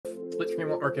split screen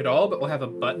won't work at all, but we'll have a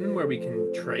button where we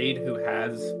can trade who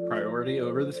has priority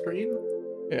over the screen.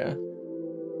 Yeah.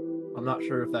 I'm not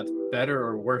sure if that's better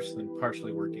or worse than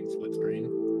partially working split screen.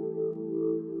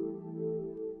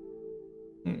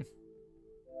 Hmm.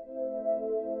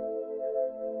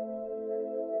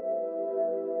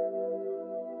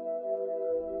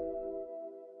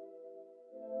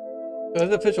 So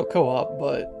it's official co-op,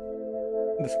 but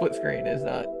the split screen is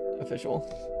not official.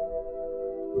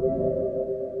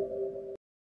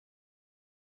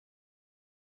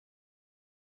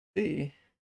 See.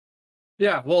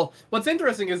 Yeah, well, what's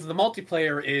interesting is the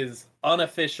multiplayer is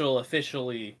unofficial,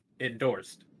 officially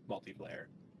endorsed multiplayer.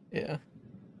 Yeah.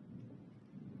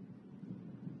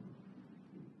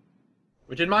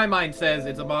 Which in my mind says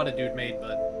it's a mod a dude made,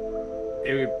 but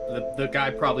the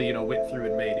guy probably, you know, went through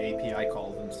and made API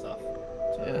calls and stuff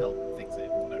to help fix it,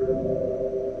 whatever.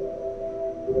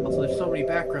 Also, there's so many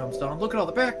backgrounds, Don. Look at all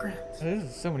the backgrounds.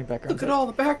 There's so many backgrounds. Look at all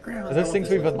the backgrounds. Are those things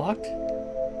we've unlocked?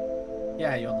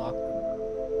 Yeah, you unlock them.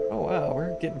 Oh wow,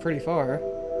 we're getting pretty far.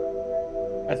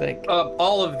 I think.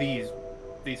 All of these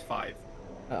 5.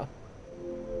 Oh.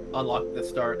 Unlock at the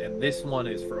start, and this one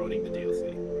is for owning the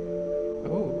DLC.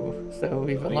 Oh, so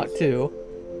we've unlocked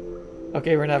 2.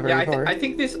 Okay, we're not very far. I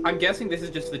think this. I'm guessing this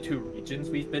is just the 2 regions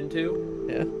we've been to.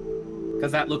 Yeah.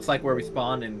 Because that looks like where we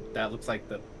spawned, and that looks like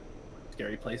the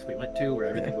scary place we went to, where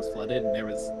everything was flooded, and there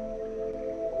was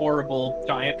horrible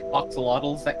giant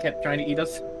oxalotls that kept trying to eat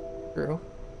us. True.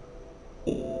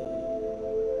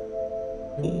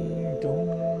 Dum.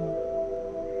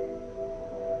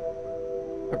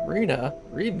 Arena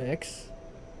remix.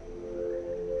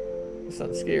 That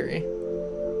sounds scary.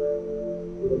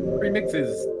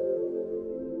 Remixes.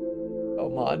 Oh,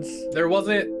 mods. There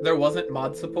wasn't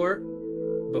mod support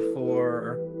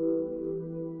before.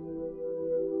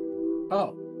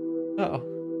 Oh.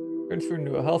 Oh. Turns food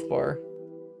into a health bar.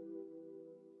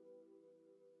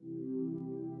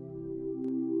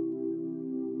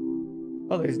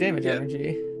 Oh, there's damage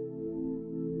energy.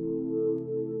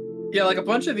 Yeah, like a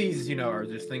bunch of these, you know, are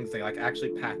just things they like actually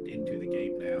packed into the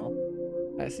game now.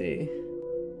 I see.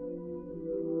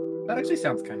 That actually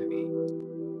sounds kind of neat.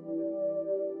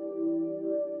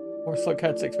 More Slow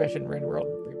Cuts expansion Rain World.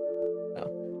 No.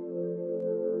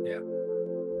 Yeah.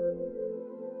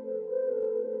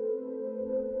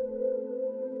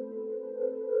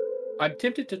 I'm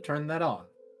tempted to turn that on.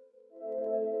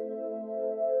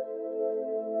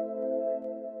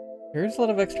 Here's a lot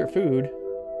of extra food.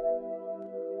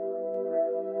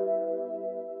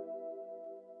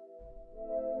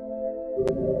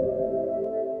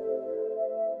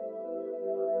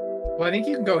 Well, I think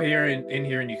you can go here in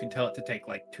here and you can tell it to take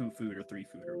like 2 food or 3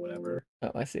 food or whatever.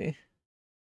 Oh, I see.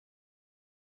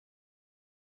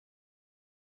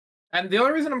 And the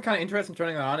only reason I'm kind of interested in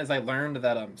turning that on is I learned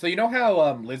that so you know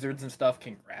how lizards and stuff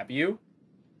can grab you?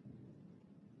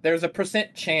 There's a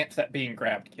 % chance that being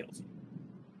grabbed kills you.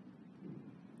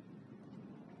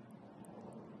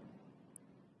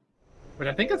 But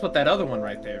I think that's what that other one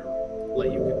right there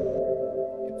let you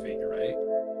configure, right?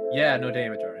 Yeah, no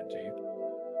damage RNG.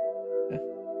 Yeah.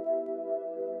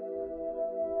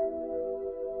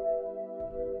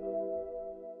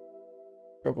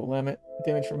 Struggle limit.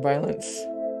 Damage from violence.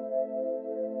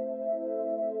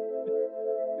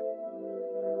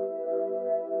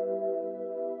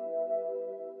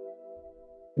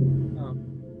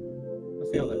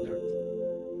 Let's see how that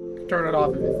turns. Turn it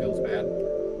off if it feels bad.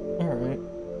 Alright.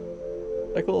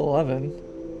 Cycle 11.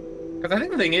 Because I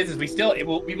think the thing is we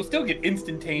will still get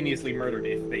instantaneously murdered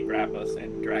if they grab us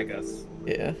and drag us.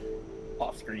 Yeah.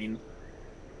 Off screen.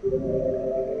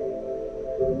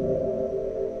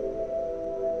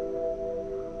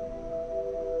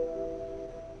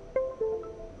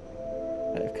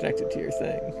 I've connected to your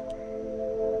thing.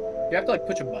 You have to like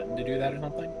push a button to do that or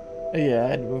something? Yeah, I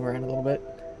had to move around a little bit.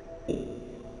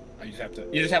 You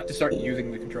just have to start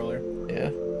using the controller.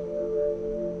 Yeah.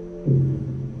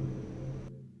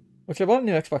 Which I bought a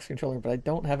new Xbox controller, but I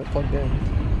don't have it plugged in.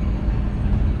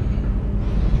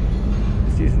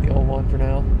 Just using the old one for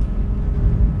now.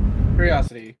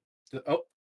 Curiosity. Oh.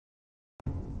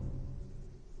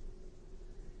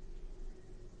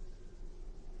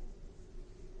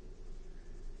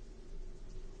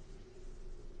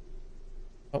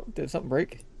 Oh, did something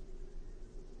break?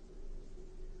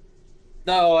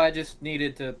 No, I just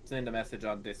needed to send a message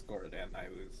on Discord, and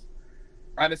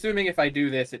I'm assuming if I do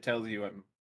this, it tells you I'm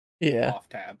off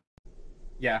tab.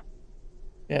 Yeah.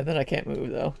 Yeah, then I can't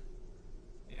move, though.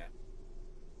 Yeah.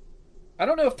 I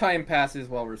don't know if time passes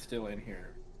while we're still in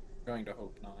here. I'm going to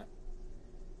hope not.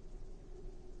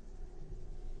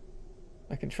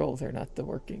 My controls are not the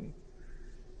working.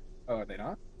 Oh, are they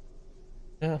not?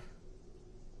 No.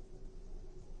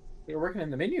 They were working in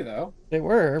the menu though. They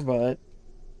were, but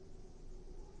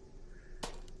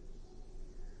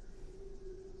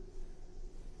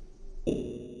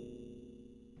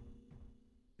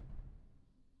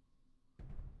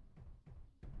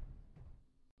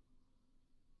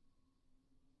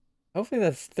hopefully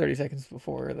that's 30 seconds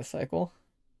before the cycle.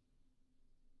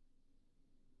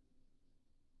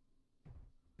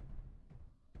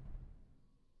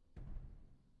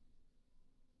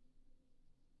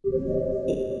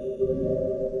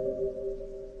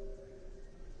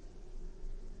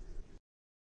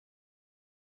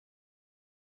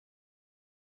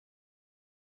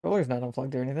 Controller's not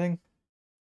unplugged or anything.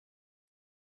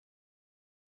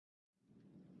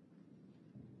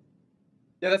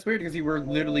 Yeah, that's weird because you were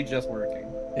literally just working.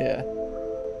 Yeah.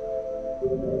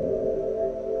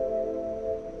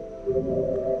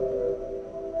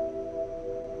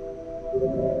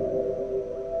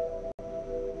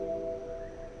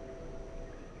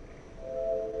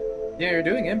 Yeah, you're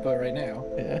doing input right now.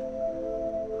 Yeah.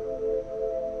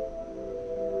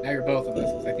 Now you're both of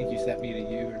us because I think you set me to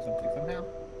you or something somehow.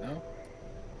 No?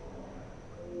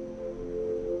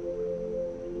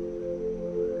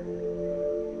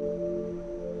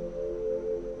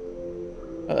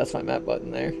 Oh, that's my map button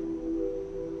there.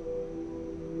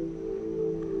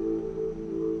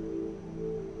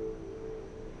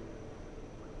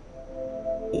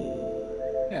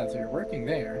 Yeah, so you're working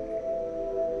there.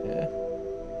 Yeah.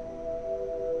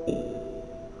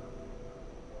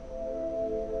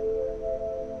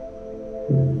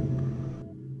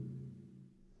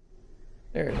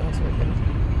 There, now it's working.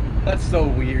 That's so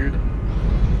weird.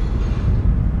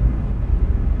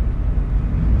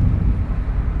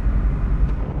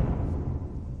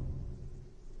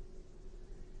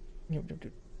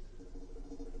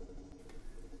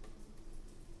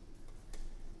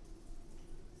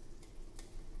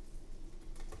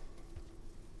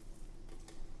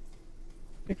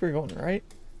 I think we're going right.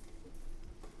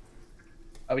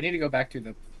 Oh, we need to go back to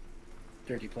the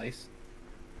dirty place.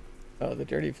 Oh, the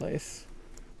dirty place.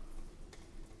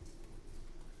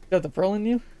 You got the pearl in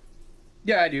you?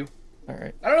 Yeah, I do.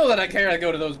 Alright. I don't know that I care to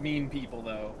go to those mean people,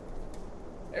 though.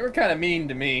 They were kind of mean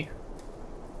to me.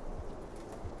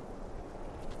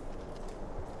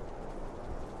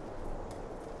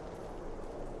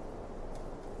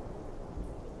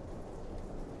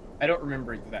 I don't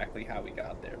remember exactly how we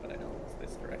got there, but I know it's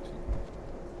this direction.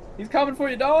 He's coming for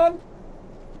you, Dawn!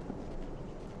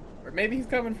 Or maybe he's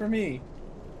coming for me.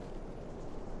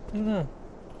 I don't know.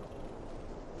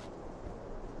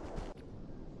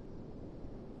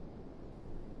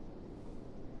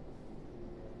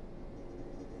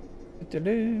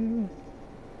 Do-do.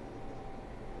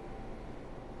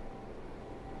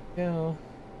 Go.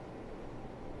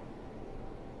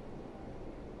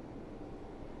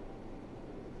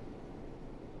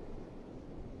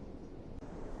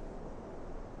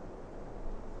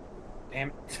 Damn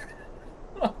it.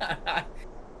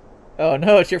 Oh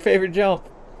no, it's your favorite jump.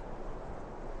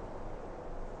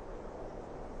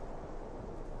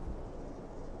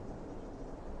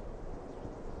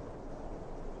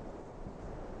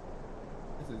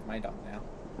 This is my dog now.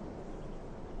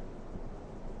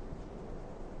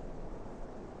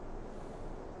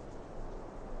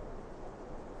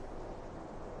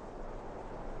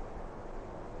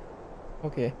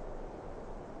 Okay.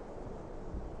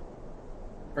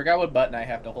 Forgot what button I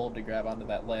have to hold to grab onto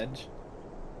that ledge.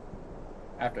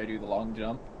 After I do the long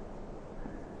jump.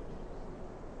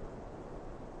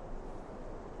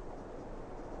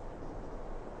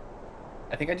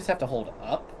 I think I just have to hold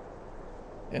up.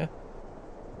 Yeah.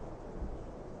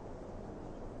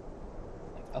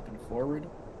 Like up and forward.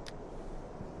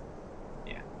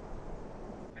 Yeah.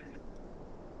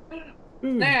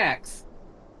 Ooh. Snacks!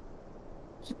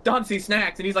 Don sees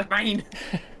snacks and he's like, mine!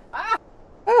 Ah!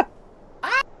 Ah!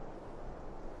 Ah!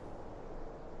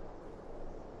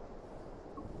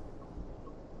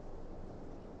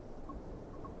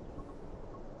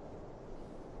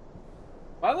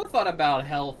 My other thought about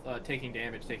health, taking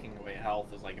damage, taking away health,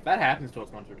 is like, if that happens to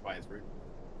us once or twice, we're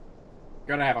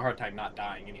gonna have a hard time not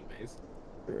dying anyways.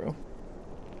 True.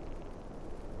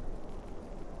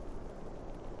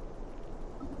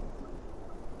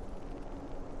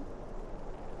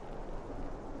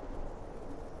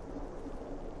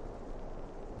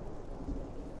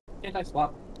 Can't I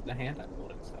swap the hand I'm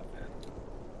holding stuff in?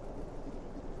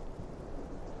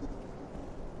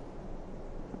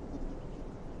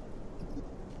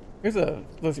 There's a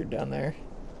lizard down there.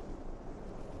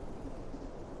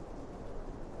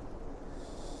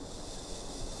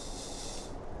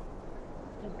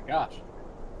 Oh my gosh.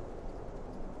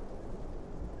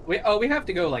 We have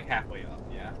to go like halfway up,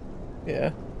 yeah.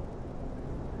 Yeah.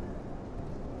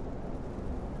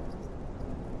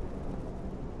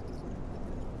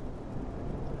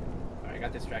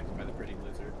 got distracted by the pretty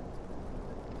lizard.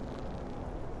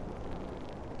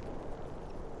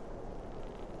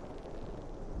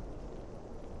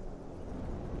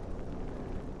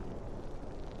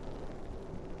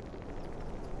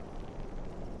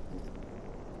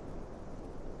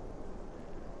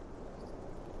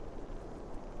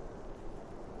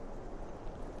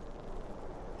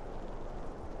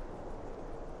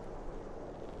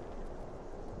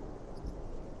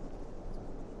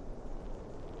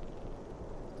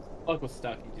 Bug was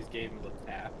stuck, he just gave him a little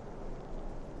tap.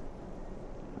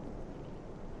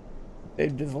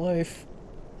 Saved his life.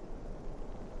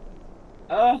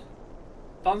 Oh!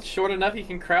 Don's short enough he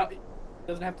can crouch. He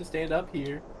doesn't have to stand up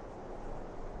here.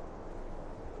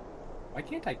 Why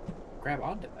can't I grab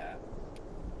onto that?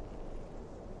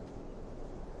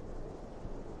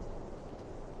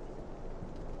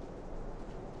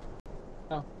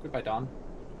 Oh, goodbye, Don.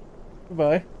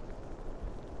 Goodbye.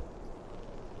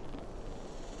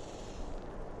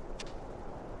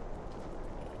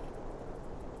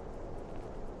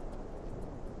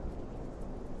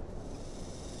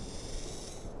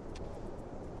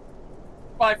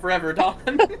 Bye forever, Don.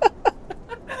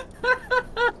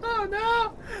 Oh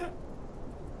no!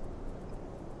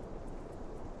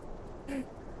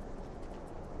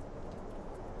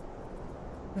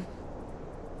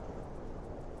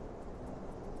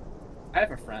 I have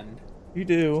a friend. You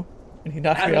do. And he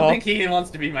knocked I me don't off. think he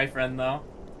wants to be my friend, though.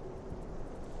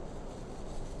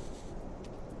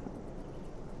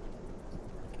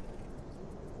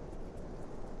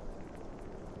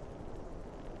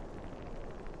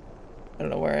 I don't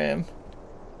know where I am.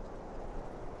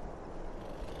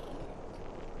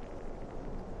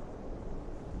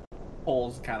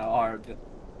 Pole's kind of hard to...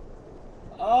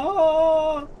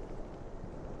 Oh!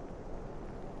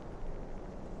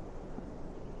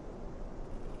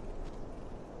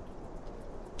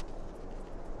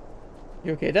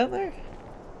 You okay down there?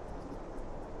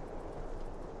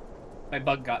 My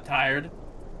bug got tired,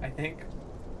 I think.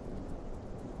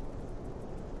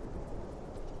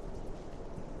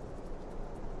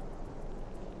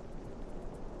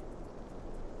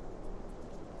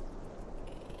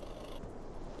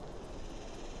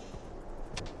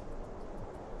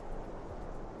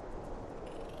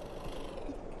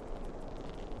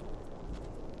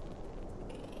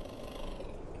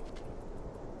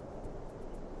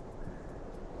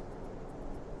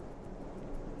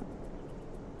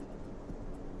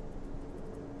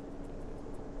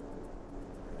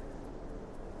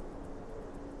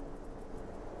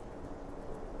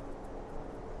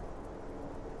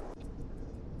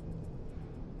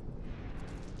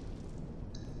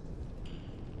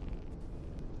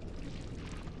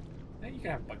 Now you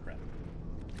can have a bug friend.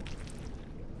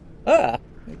 Ah!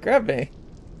 It grabbed me.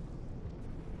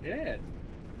 Yeah.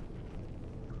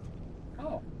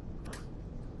 Oh.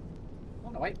 I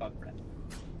want a white bug friend.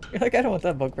 You're like, I don't want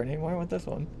that bug friend anymore. I want this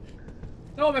one.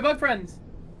 No, my bug friends!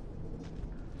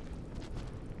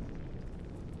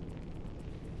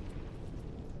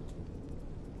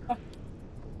 Ah.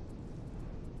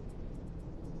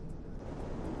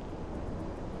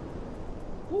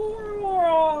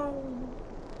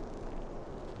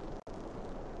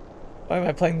 Why am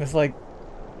I playing this like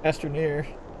Astroneer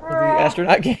or the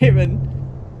astronaut game and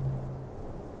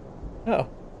oh.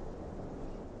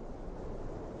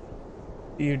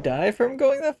 Do you die from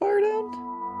going that far down?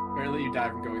 Apparently you die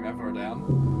from going that far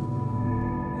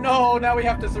down. No, now we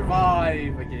have to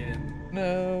survive again.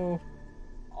 No.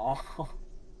 Oh.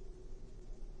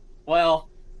 Well.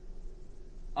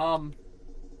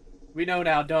 We know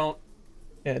now, don't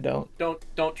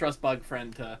trust bug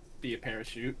friend to be a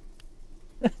parachute.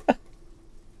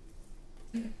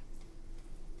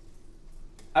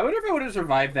 I wonder if I would have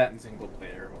survived that in single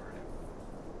player, or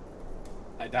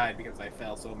if I died because I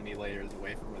fell so many layers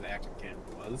away from where the action camera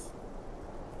was.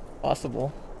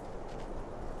 Possible.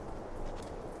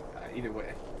 Either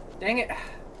way. Dang it.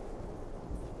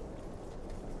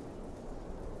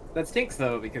 That stinks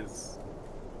though, because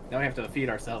now we have to feed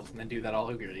ourselves and then do that all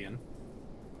over again.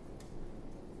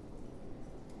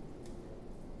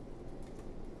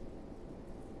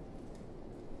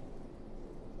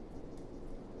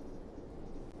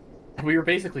 We were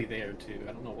basically there too.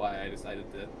 I don't know why I decided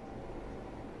to.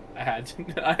 I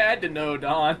had to know,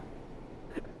 Don.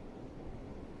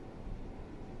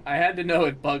 I had to know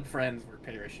if bug friends were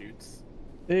parachutes.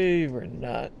 They were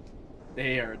not.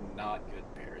 They are not good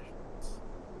parachutes.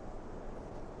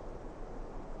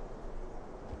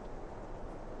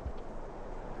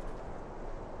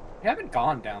 We haven't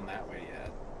gone down that way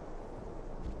yet.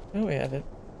 No, we haven't.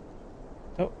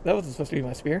 Oh, that wasn't supposed to be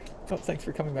my spear. Oh, thanks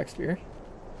for coming back, spear.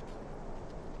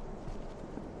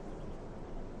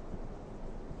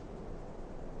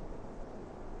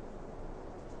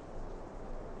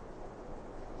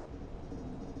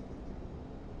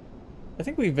 I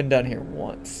think we've been down here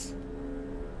once.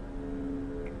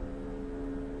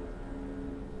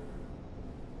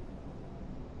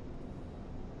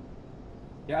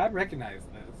 Yeah, I recognize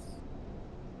this.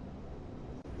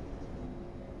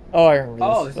 Oh, I remember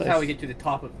Oh, this this is how we place. get to the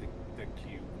top of the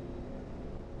cube.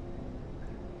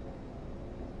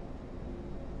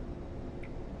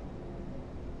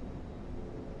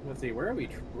 Let's see, where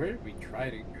did we try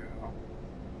to go?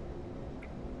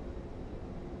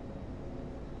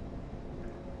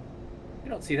 We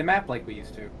don't see the map like we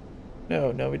used to.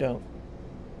 No, no, we don't.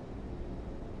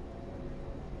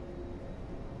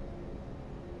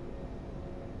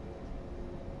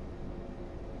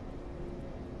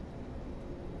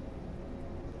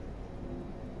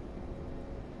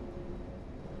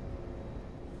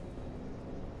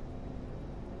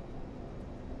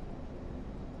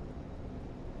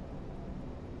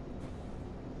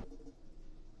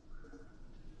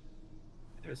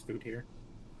 There's food here.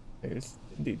 There's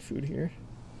indeed food here.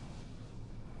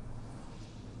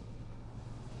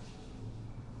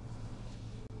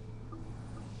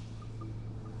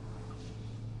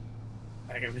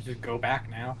 I guess we just go back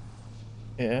now.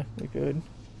 Yeah, we could.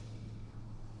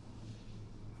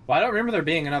 Well, I don't remember there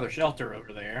being another shelter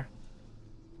over there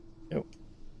Nope.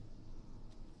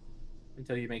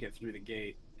 until you make it through the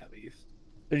gate, at least.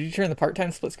 Did you turn the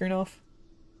part-time split screen off?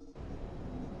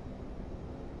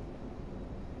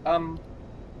 I don't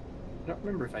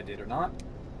remember if I did or not.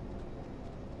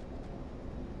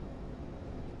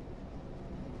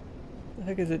 What the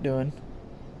heck is it doing?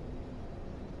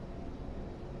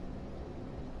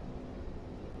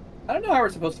 I don't know how we're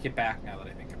supposed to get back now that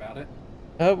I think about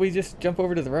it. We just jump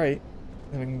over to the right,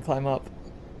 and we can climb up.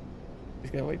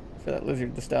 Just gotta wait for that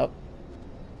lizard to stop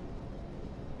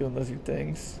doing lizard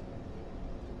things.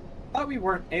 I thought we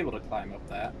weren't able to climb up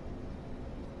that.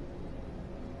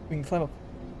 We can climb up.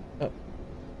 Oh.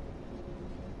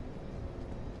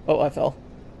 Oh, I fell.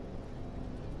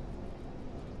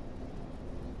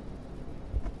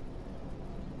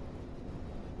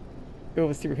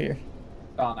 Go through here.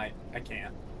 Oh, and I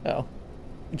can't. Oh.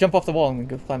 Jump off the wall and then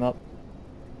go climb up.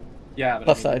 Yeah, but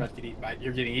Left I mean, side.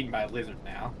 you're getting eaten by a lizard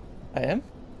now. I am?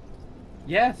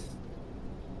 Yes.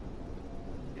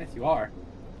 Yes, you are.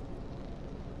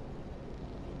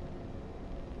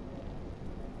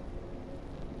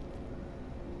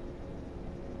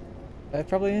 I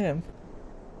probably am.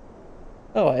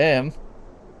 Oh, I am.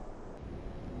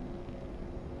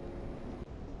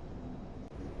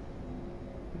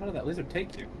 How did that lizard take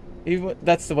you?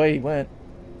 That's the way he went.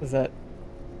 Was that?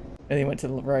 And he went to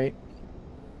the right.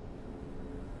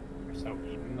 You're so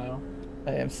eaten, though.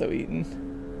 I am so eaten.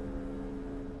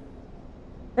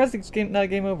 Surprised it's not a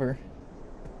game over.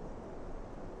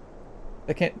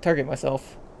 I can't target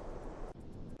myself.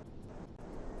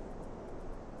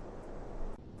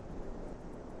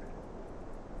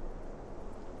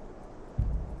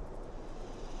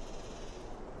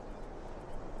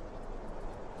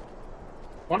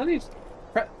 One of these...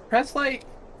 press, like...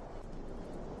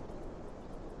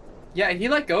 Yeah, he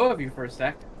let go of you for a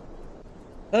sec.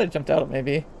 I thought it jumped out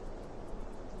maybe.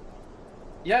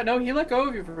 Yeah, no, he let go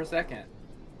of you for a second.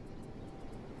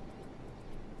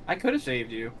 I could have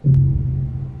saved you.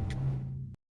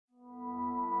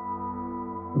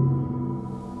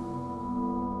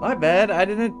 My bad. I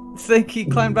didn't think he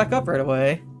climbed back up right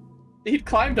away. He'd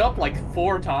climbed up like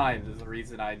 4 times is the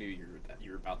reason I knew you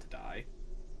were about to die.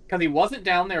 Because he wasn't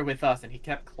down there with us, and he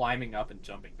kept climbing up and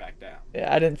jumping back down.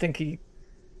 Yeah, I didn't think he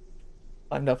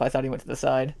climbed up. I thought he went to the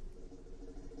side.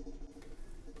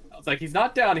 I was like, he's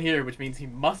not down here, which means he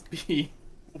must be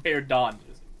where Dawn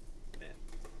just been.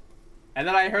 And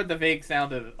then I heard the vague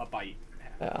sound of a bite.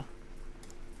 Yeah.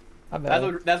 I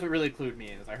bet. That's what really clued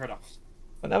me in, is I heard a...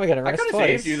 Well, now we gotta I rest could have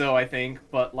twice. saved you, though, I think,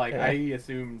 but, like, Yeah. I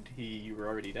assumed you were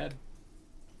already dead.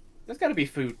 There's gotta be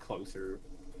food closer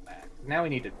back. Now we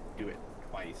need to do it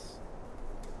twice.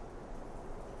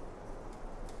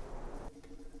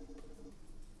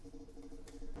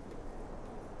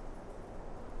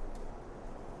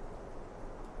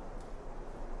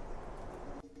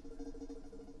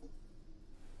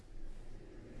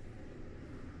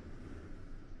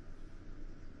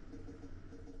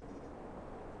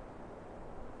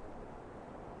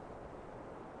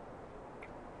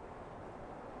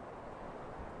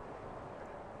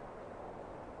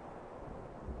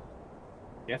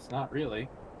 Guess not really.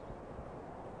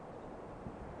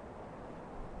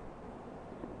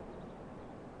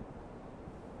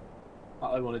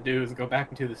 All I want to do is go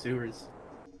back into the sewers.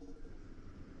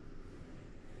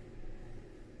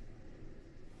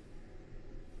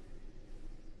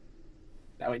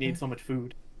 Now we need so much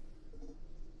food.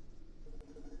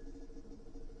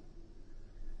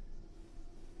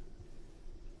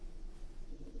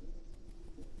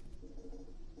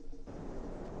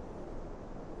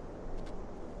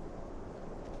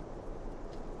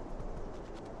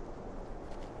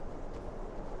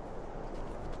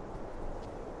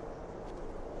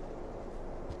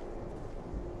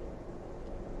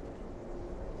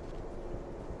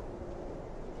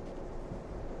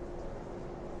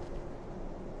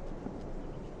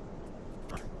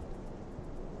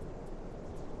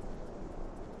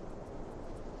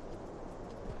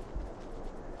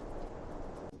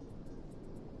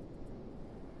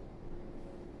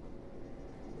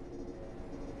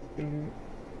 I'm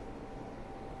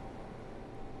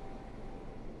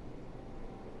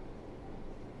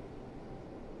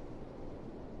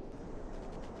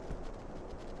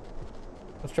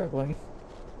struggling.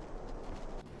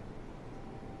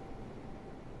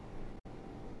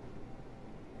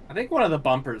 I think one of the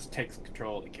bumpers takes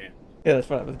control of the camera. Yeah, that's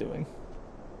what I was doing.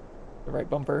 The right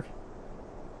bumper.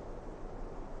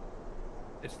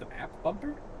 It's the map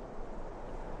bumper?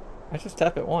 I just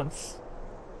tap it once.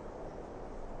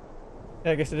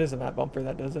 Yeah, I guess it is a map bumper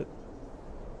that does it.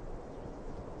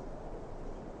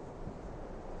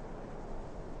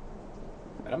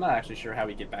 But I'm not actually sure how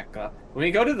we get back up. When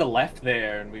we go to the left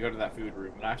there and we go to that food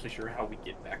room, I'm not actually sure how we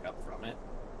get back up from it.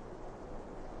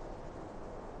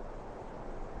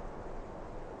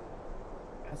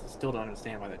 I still don't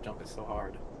understand why that jump is so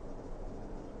hard.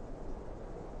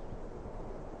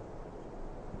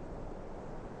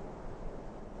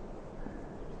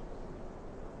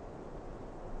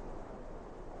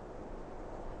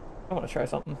 I want to try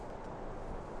something.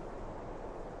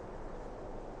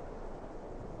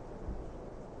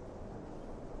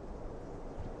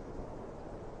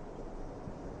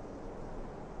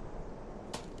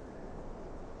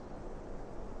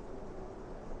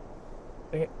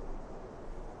 Dang it.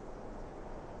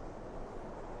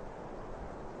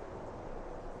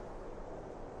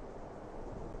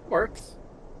 Works.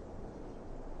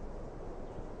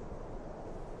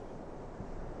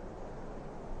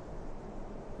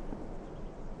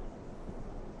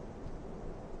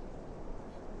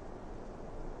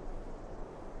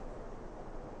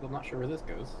 I'm not sure where this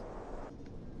goes.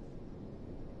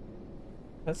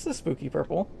 That's the spooky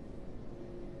purple.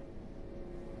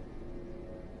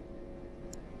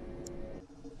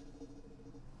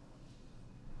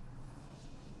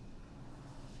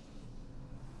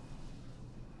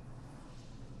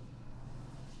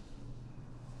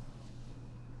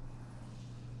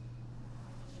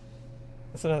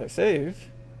 That's another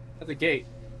save. That's a gate.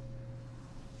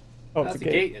 Oh, That's it's a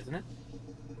gate, isn't it?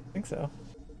 I think so.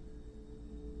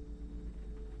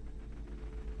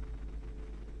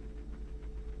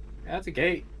 Yeah, that's a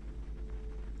gate.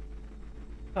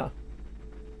 Huh.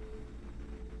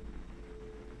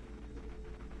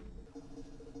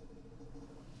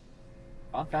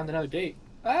 I found another gate.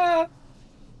 Ah!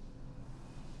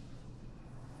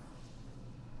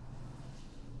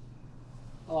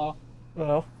 Hello.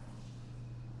 Well.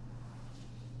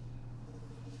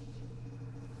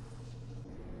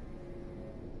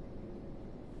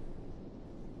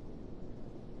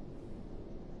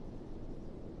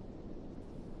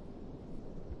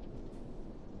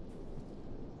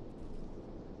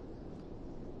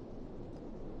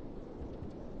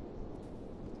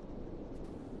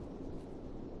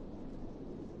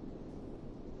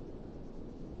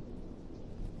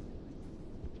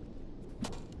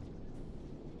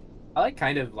 I like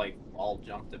kind of like all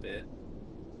jumped a bit.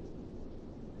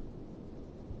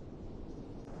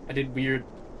 I did weird.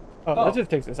 Oh, Oh. that just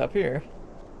takes us up here.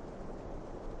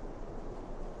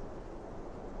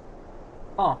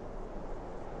 Huh.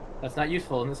 That's not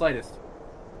useful in the slightest.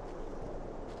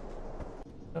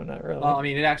 No, not really. Well, I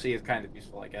mean, it actually is kind of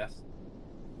useful, I guess.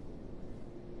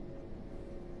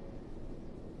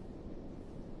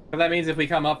 But that means if we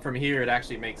come up from here, it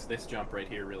actually makes this jump right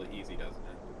here really easy, doesn't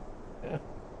it? Yeah.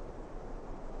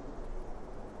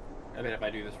 I bet if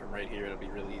I do this from right here, it'll be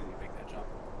really easy to make that jump.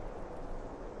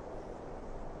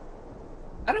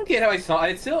 I don't get how I saw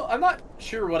it. I'm not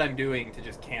sure what I'm doing to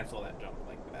just cancel that jump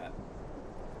like that.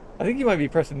 I think you might be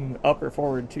pressing up or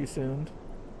forward too soon.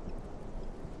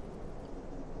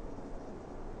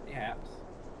 Perhaps.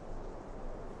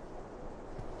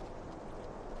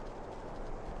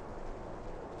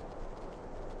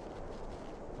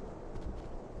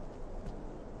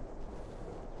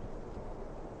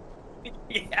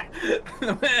 Yeah,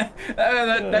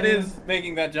 that is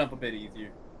making that jump a bit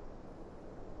easier.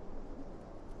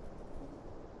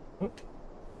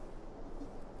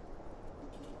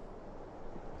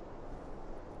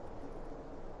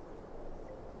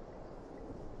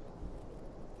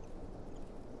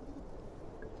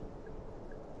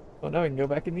 Oh, now we can go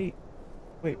back and eat.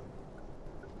 Wait.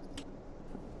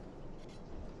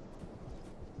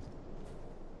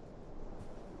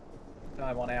 No,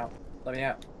 I want out. Let me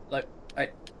out. Look, oh,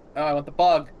 I want the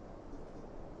bug.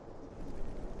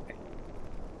 Okay.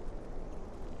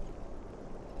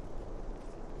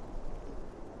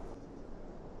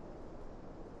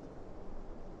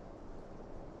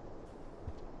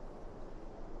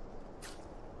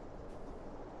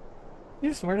 You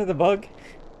just murdered the bug?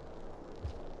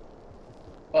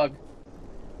 Bug.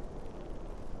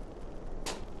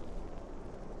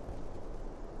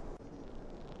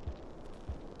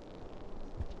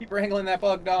 Keep wrangling that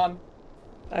bug, Don.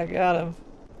 I got him.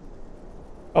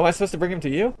 Oh, am I supposed to bring him to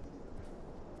you?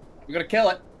 We're gonna kill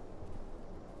it.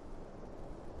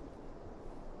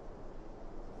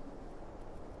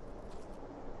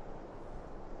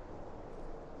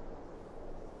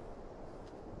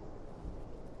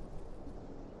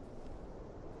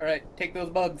 All right, take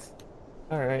those bugs.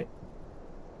 All right.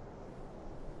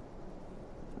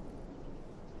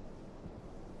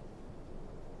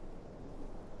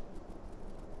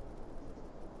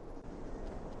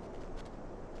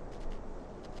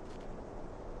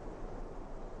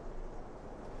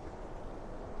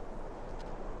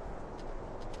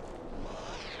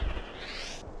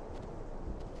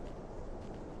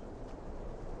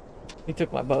 He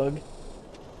took my bug.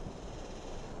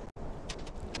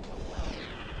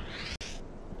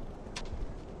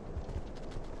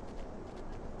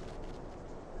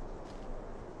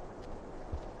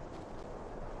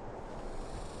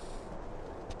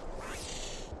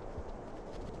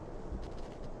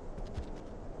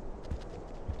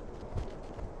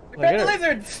 We fed the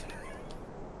lizards!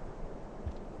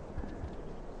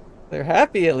 They're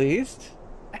happy at least.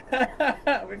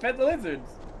 We fed the lizards.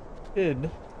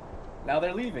 Good. Now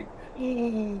they're leaving.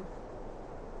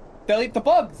 They'll eat the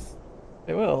bugs.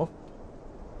 They will.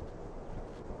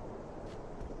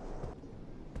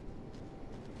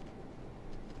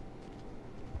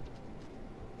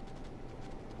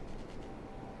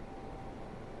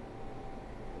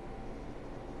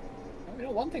 We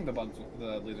know one thing the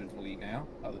lizards will eat now,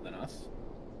 other than us.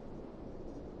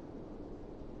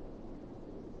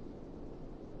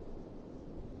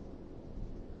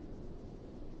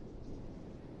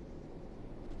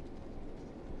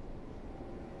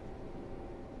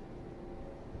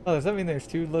 Oh, does that mean there's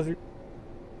 2 lizards?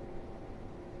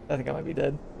 I think I might be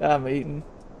dead. I'm eating.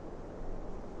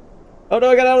 Oh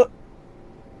no, I got out!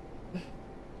 I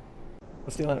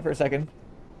was stealing it for a second.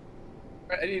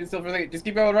 I need to steal for a second. Just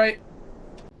keep going, right?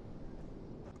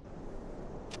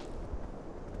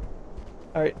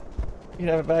 Alright. You can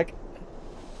have it back.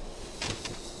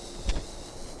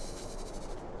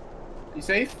 You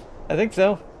safe? I think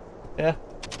so. Yeah.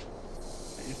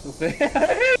 You're still safe?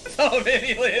 So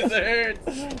many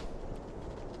lizards!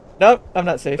 Nope, I'm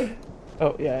not safe.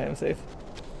 Oh, yeah, I am safe.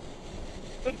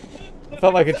 I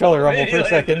felt my controller rumble for a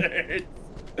second.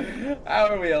 How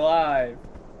are we alive?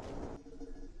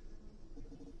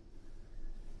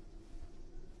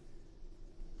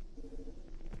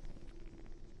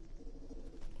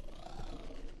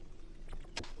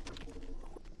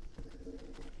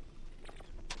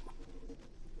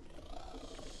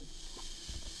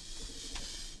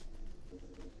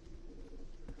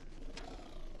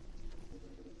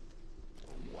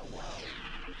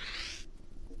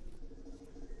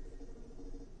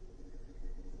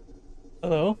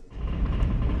 Hello?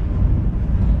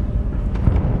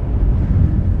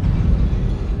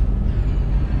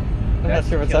 I'm not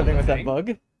sure what's happening with that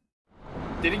bug.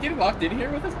 Did he get locked in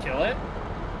here with us? Kill it?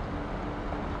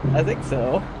 I think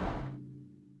so.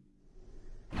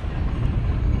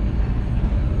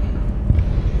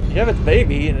 You have its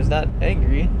baby and it's not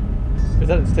angry. Is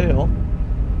that its tail?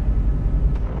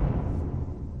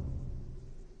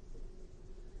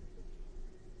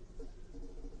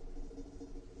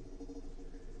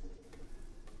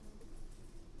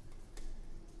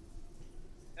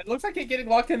 It looks like it getting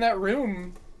locked in that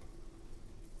room.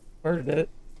 Murdered it.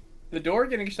 The door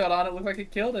getting shut on, it looked like it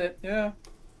killed it. Yeah.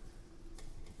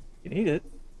 You can eat it.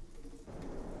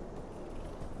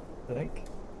 I think.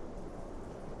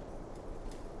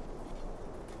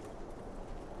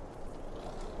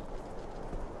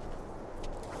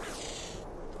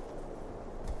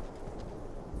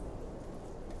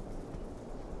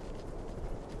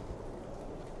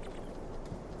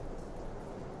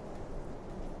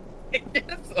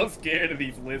 I'm so scared of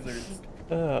these lizards.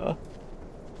 I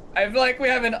feel like we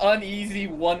have an uneasy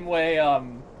one-way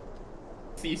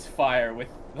ceasefire with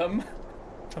them.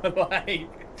 But like,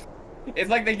 it's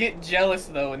like they get jealous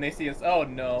though when they see us. Oh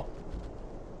no.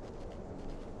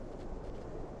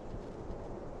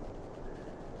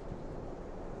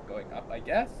 Going up, I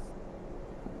guess.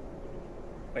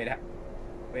 Wait,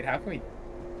 how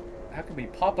can we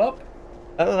pop up?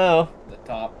 I don't know. The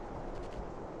top.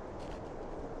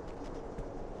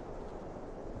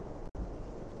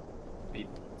 Speed,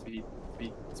 speed,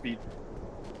 speed, speed.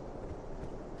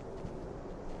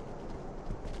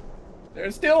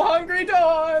 They're still hungry,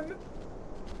 Dawn!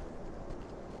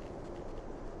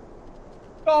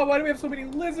 Oh, why do we have so many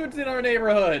lizards in our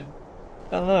neighborhood?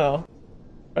 I don't know.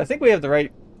 But I think we have the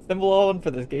right symbol on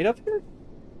for this gate up here.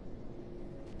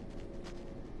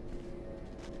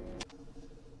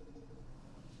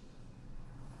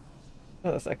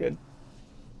 Oh, that's not good.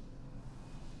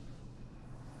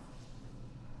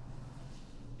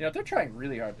 You know, they're trying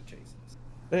really hard to chase us.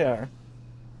 They are.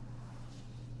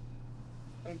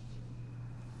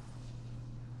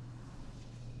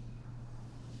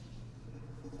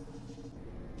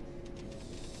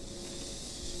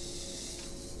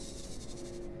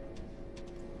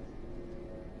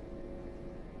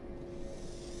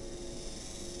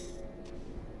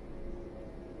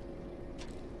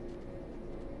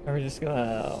 Are we just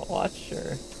gonna watch,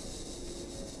 or?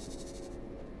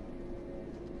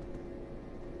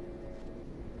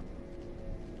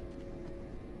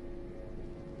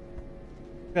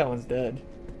 That one's dead.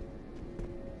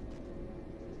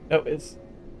 Oh, it's...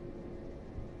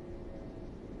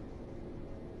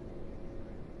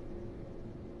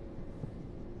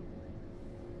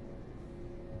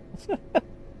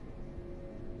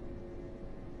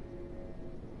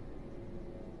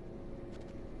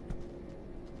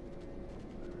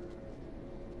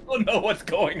 I don't know what's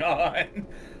going on.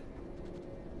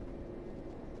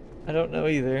 I don't know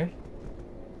either.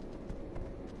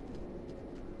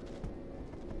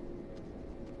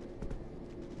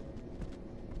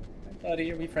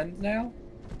 Buddy, are we friends now?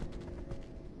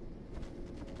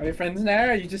 Are we friends now,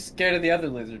 or are you just scared of the other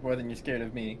lizard more than you're scared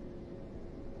of me?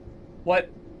 What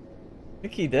I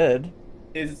think he did.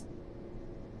 is...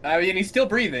 I mean, he's still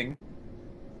breathing.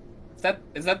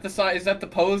 Is that the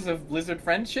pose of lizard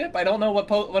friendship? I don't know what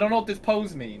I don't know what this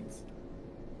pose means.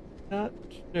 Not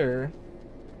sure.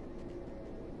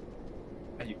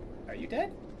 Are you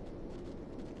dead?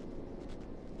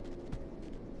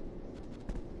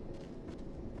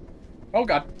 Oh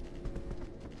god.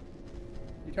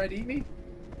 You tried to eat me?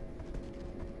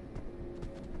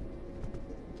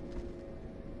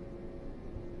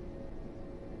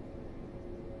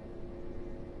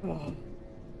 Oh.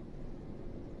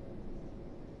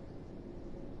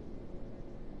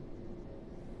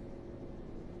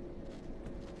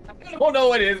 I don't know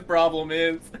what his problem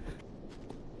is.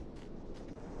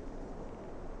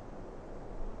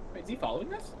 Wait, is he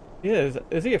following us? He is.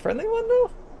 Is he a friendly one,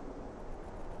 though?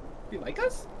 Does he like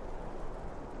us?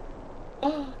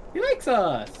 Oh, he likes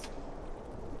us!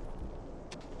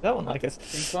 That one like us.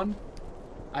 Pink one?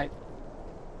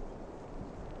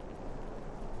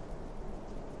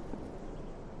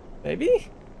 Maybe?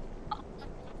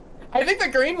 I think the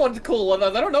green one's cool with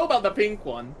us. I don't know about the pink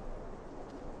one.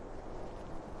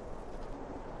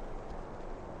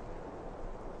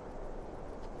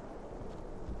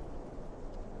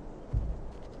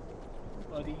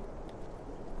 Buddy.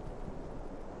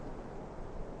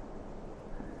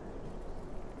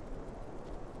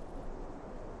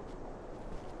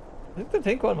 I think the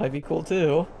pink one might be cool,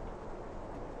 too.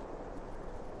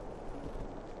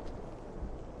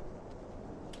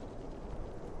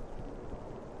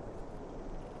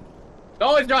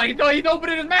 Oh, he's trying. He's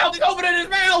opening his mouth. He's opening his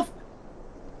mouth.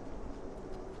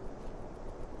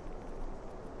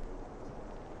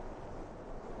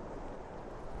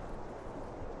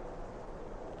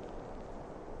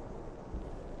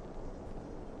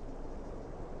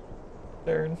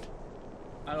 Vern.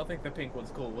 I don't think the pink one's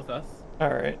cool with us.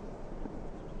 Alright.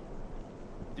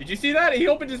 Did you see that? He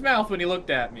opened his mouth when he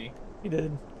looked at me. He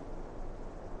did.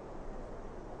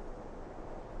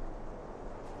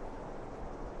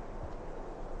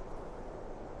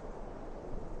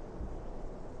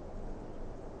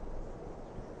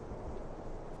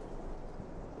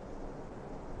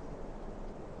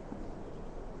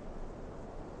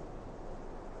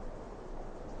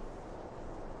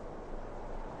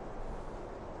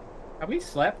 Have we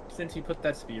slept since you put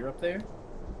that spear up there?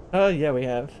 Oh, yeah, we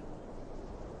have.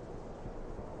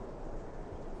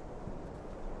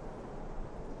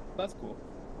 That's cool.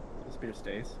 The spear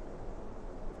stays.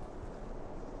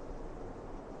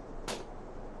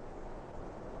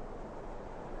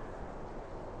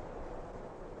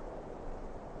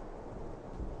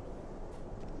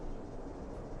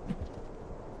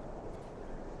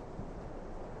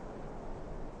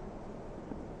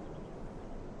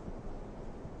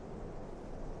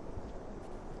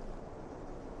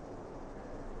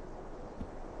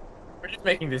 We're just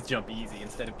making this jump easy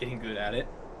instead of getting good at it.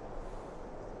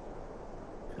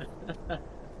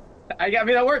 I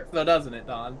mean, that works though, doesn't it,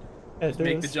 Don? Just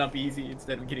make the jump easy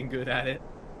instead of getting good at it.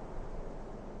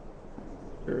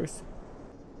 Truth.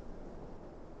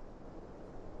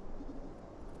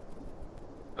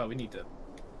 Oh, we need to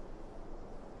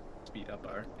speed up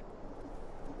our...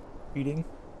 Eating.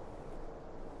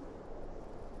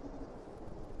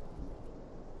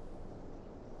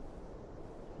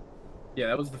 Yeah,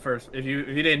 that was the first. If you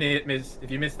didn't miss, if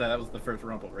you missed that, that was the first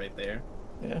rumble right there.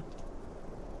 Yeah.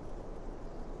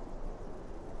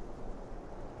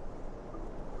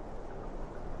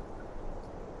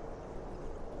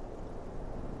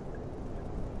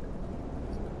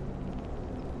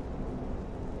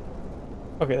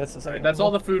 Okay, that's the Alright, second that's all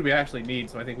level. the food we actually need,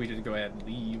 so I think we just go ahead and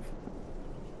leave.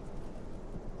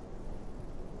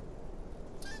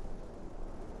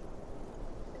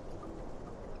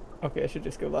 Okay, I should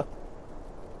just go left.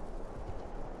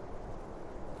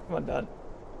 Come on, Don.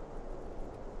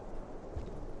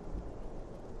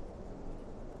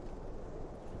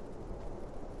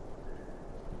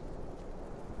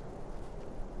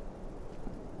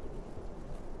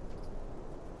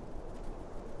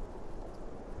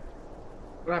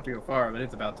 We don't have to go far, but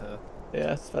it's about to...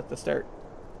 Yeah, it's about to start.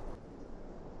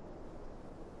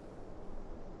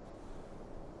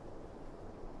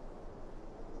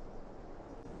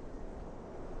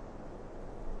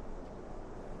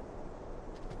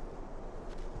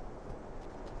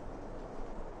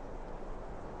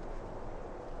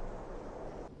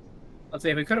 Let's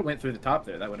say if we could have went through the top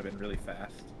there, that would have been really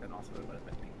fast, and also it would have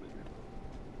been pink lizard.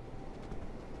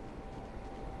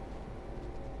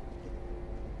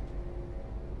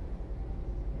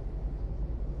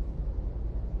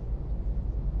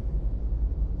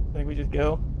 I think we just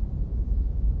go.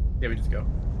 Yeah, we just go.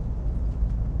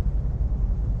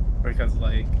 Because,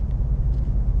 like,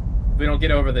 if we don't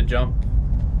get over the jump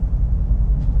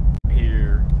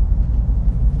here.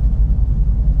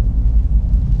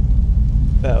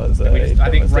 That was I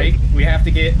think we have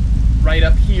to get right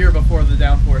up here before the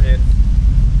downpour hits.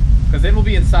 Because then we'll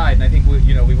be inside, and I think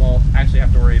we won't actually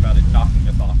have to worry about it knocking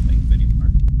us off things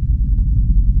anymore.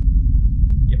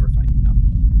 Yeah, we're fine now.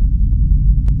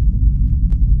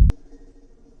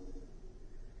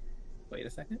 Wait a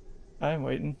second. I'm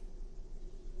waiting.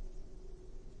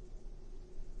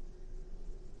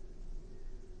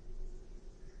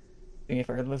 Think if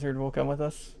our lizard will come with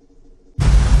us.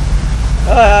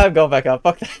 I'm going back up.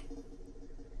 Fuck that.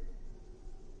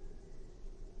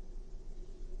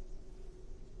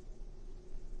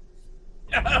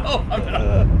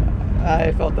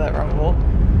 I felt that rumble.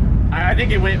 I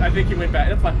think he went back.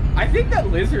 That's fine. I think that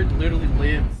lizard literally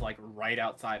lives like right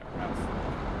outside our house.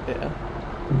 Yeah.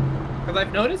 Because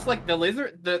I've noticed like the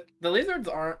lizards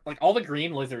aren't like all the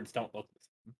green lizards don't look the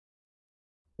same.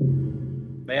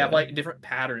 They have like different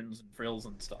patterns and frills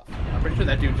and stuff. I'm pretty sure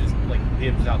that dude just like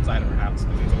lives outside of our house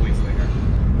because he's always there.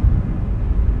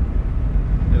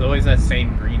 There's always that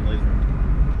same green lizard.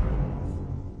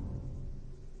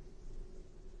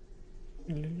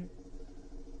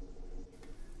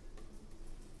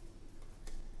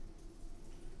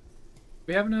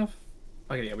 We have enough?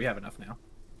 Okay, yeah, we have enough now.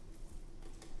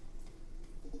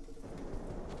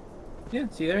 Yeah,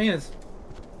 see, there he is.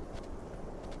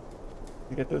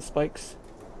 You get those spikes?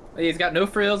 He's got no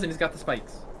frills and he's got the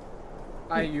spikes.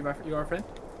 Hi, you our friend?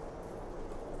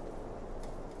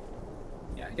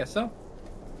 Yeah, I guess so.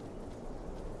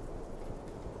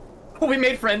 Oh, we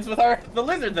made friends with the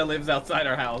lizard that lives outside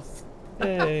our house.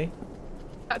 Hey.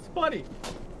 That's funny.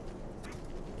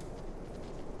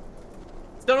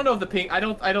 Still don't know if the pink. I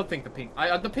don't think the pink.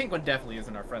 The pink one definitely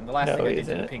isn't our friend. The last thing I did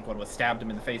to the pink one was stabbed him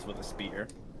in the face with a spear.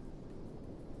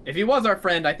 If he was our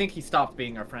friend, I think he stopped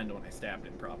being our friend when I stabbed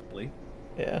him. Probably.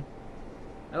 Yeah.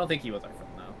 I don't think he was our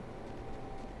friend though.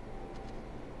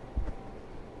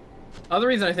 Other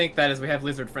reason I think that is we have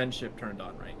lizard friendship turned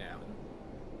on right now.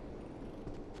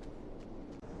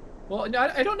 Well,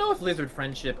 I don't know if lizard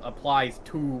friendship applies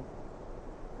to...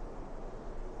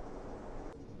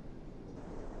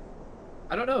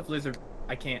 I don't know if lizard...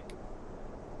 I can't...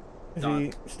 Is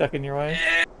he stuck in your way?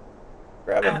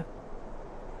 Grab him.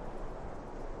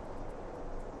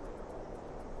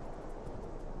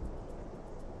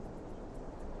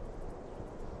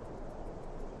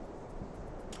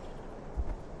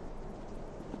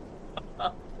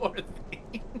 Poor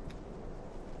thing.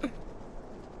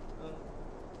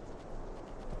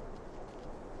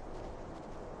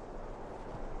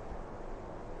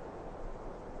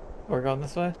 We're going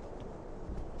this way?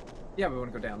 Yeah, we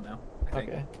want to go down now. I think.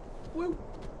 Okay. Woo.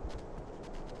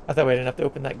 I thought we didn't have to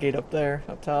open that gate up there,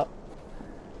 up top.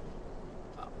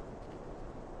 Oh.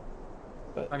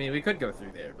 But I mean, we could go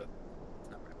through there, but it's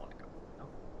not where I want to go. No.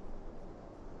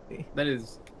 See. That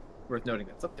is worth noting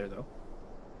that's up there, though.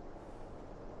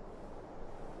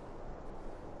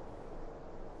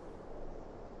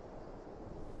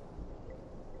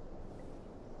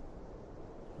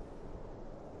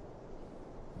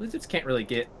 Lizards can't really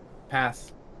get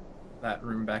past that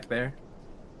room back there.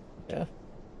 Yeah.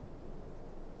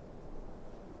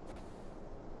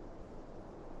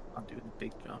 I'm doing a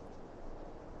big jump.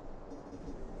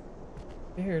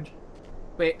 Weird.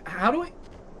 Wait, how do we...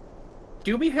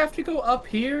 Do we have to go up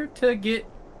here to get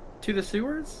to the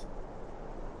sewers?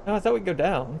 No, I thought we'd go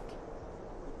down.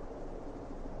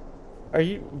 Are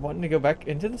you wanting to go back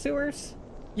into the sewers?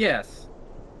 Yes.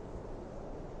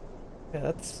 Yeah,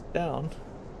 that's down.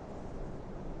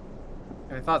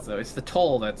 I thought so. It's the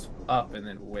toll that's up and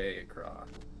then way across.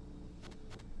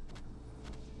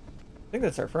 I think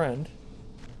that's our friend.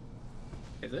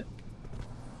 Is it?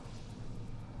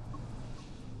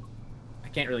 I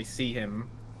can't really see him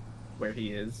where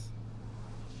he is.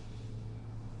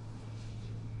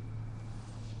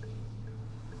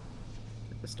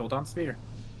 The Stoldon Sphere.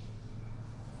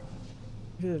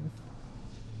 Good.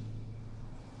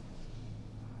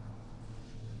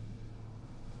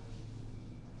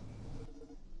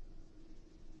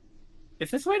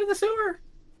 Is this way to the sewer?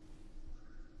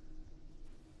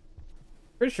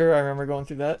 Pretty sure I remember going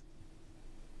through that.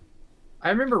 I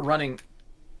remember running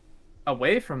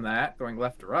away from that, going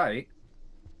left to right.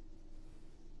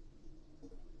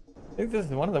 I think this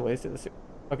is one of the ways to the sewer.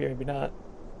 Okay, maybe not.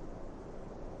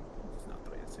 It's not the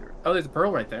way to the sewer. Oh, there's a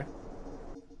pearl right there.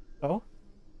 Oh?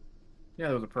 Yeah,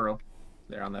 there was a pearl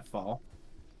there on that fall.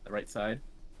 The right side.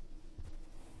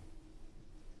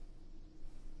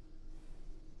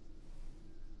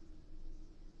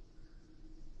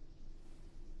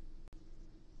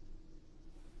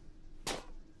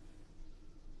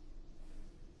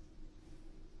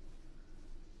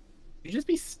 You'd just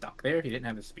be stuck there if you didn't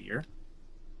have a spear.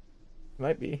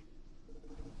 Might be.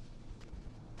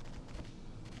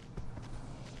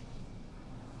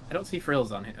 I don't see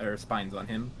frills on him, or spines on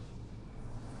him.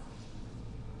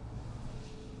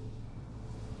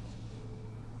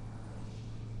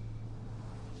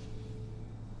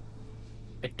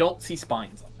 I don't see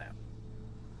spines on them.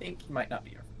 I think he might not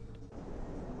be our friend.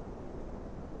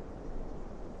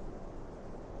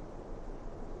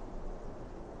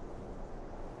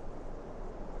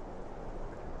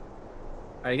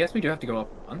 I guess we do have to go up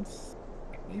once,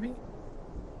 maybe?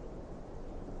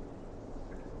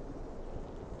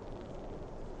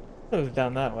 It was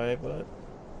down that way, but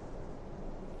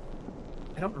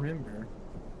I don't remember.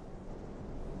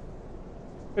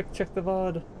 quick check the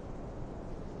VOD.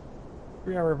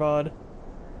 3-hour VOD.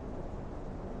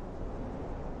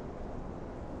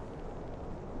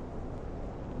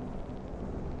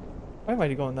 Why am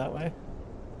I going that way?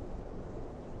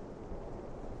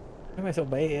 Why am I so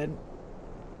bad?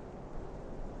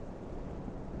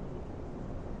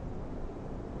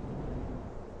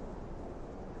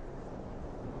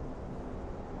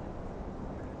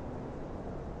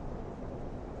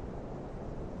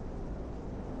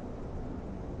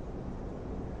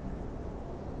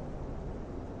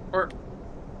 Or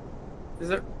is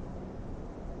there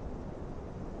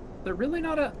really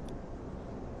not a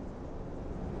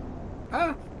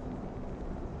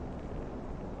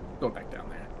go back down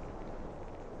there.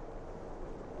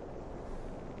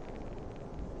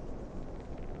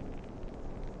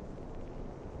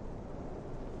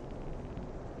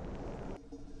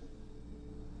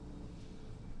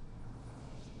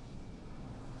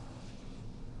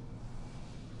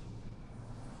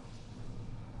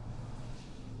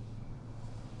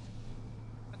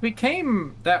 We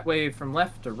came that way from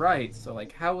left to right, so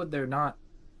like how would there not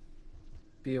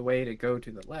be a way to go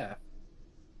to the left?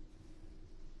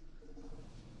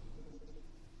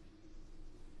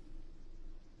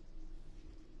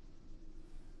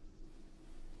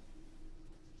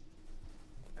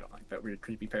 I don't like that weird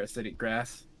creepy parasitic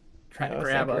grass trying to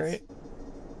grab us. Great.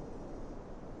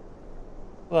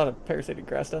 A lot of parasitic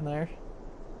grass down there.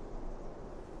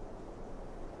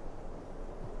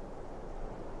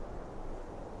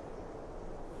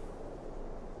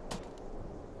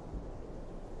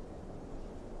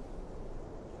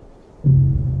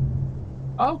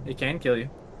 Oh, it can kill you.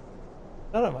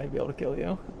 I thought I might be able to kill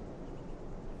you.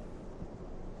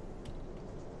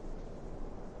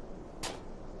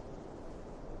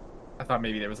 I thought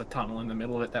maybe there was a tunnel in the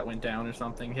middle of it that went down or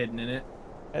something hidden in it.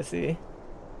 I see.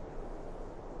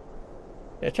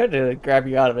 Yeah, I tried to grab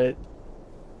you out of it.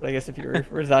 But I guess if you're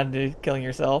resigned to killing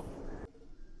yourself.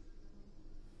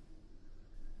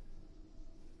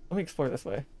 Let me explore this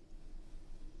way.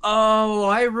 Oh,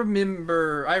 I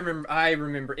remember.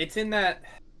 It's in that.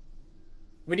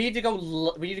 We need to go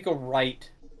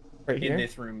right. Right in here?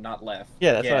 this room, not left.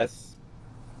 Yeah, that's yes.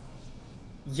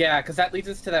 Yeah, because that leads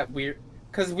us to that weird.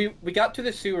 Because we got to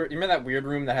the sewer. You remember that weird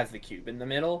room that has the cube in the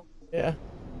middle? Yeah.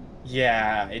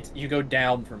 Yeah, you go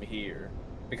down from here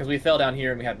because we fell down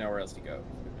here and we had nowhere else to go.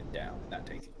 We went down. That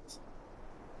takes us.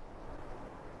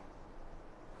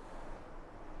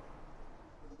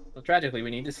 Well, tragically,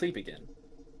 we need to sleep again.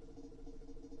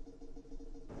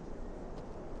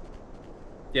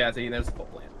 Yeah, see, there's the full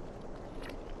plan.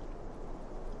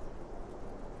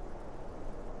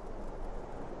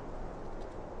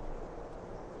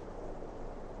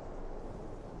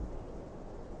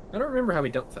 I don't remember how we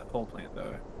dealt with that pole plant,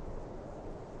 though.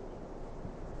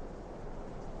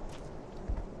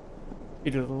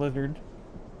 Eat the lizard.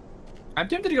 I'm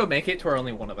tempted to go make it to where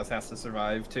only one of us has to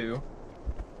survive, too.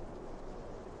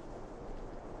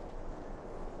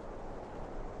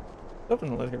 Open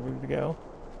the lizard room to go.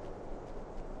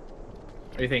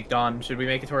 What do you think, Don? Should we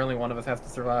make it to where only one of us has to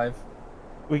survive?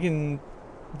 We can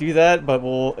do that, but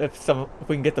if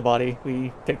we can get the body,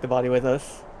 we take the body with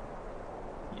us.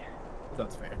 Yeah,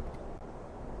 that's fair.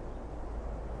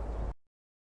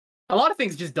 A lot of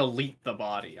things just delete the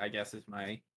body, I guess, is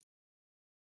my...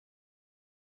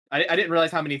 I didn't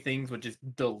realize how many things would just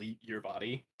delete your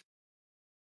body.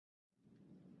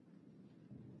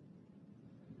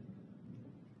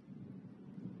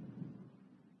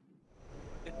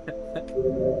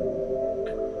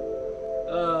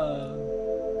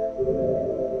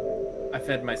 I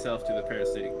fed myself to the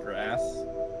parasitic grass.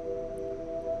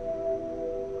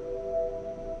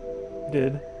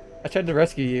 Did. I tried to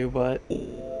rescue you, but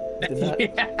did not.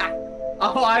 Yeah.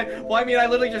 Oh, well, I mean, I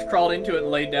literally just crawled into it and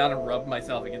laid down and rubbed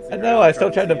myself against the I ground. know, I still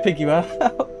tried to pick you out,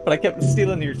 but I kept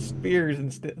stealing your spears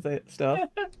and stuff.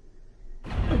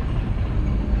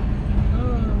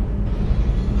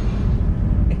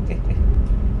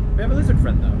 We have a lizard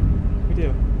friend, though. We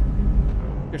do.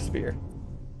 Your spear.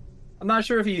 I'm not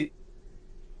sure if he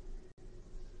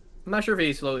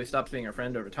slowly stops being our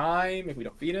friend over time, if we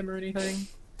don't feed him or anything.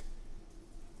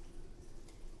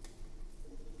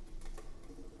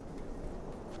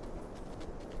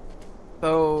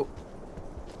 So...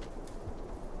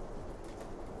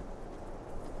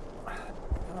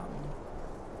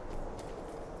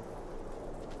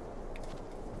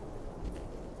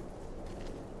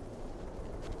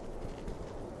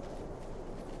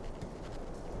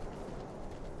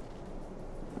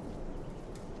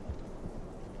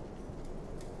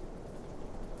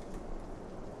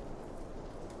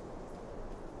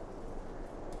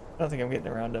 I don't think I'm getting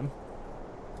around him.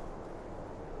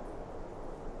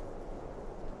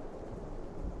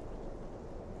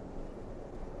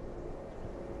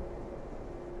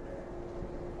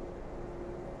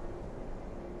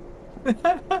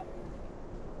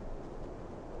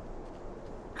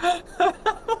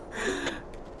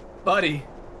 Buddy.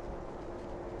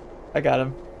 I got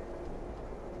him.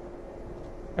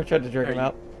 I tried to jerk him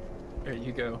out. There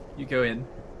you go. You go in.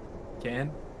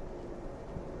 Can.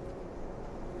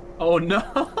 Oh no!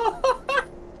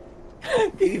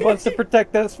 He wants to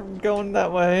protect us from going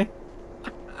that way.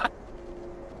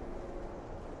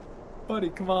 Buddy,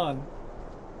 come on.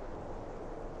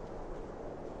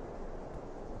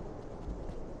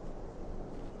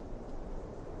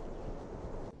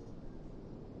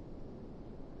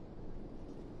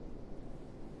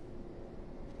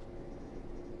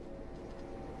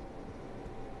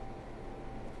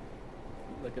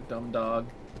 Like a dumb dog.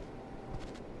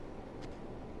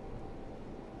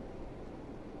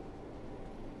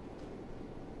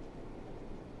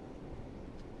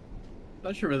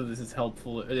 I'm not sure whether this is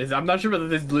helpful. I'm not sure whether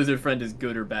this lizard friend is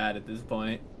good or bad at this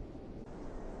point.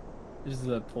 This is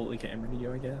a pull camera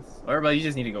video, I guess. Or but you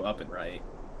just need to go up and right.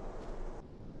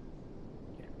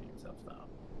 Can't read yourself stop.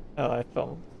 Oh, I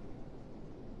fell.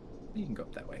 You can go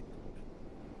up that way.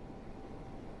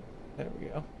 There we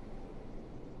go.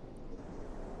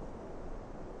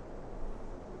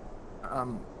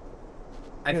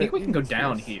 I think we can go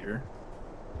down here.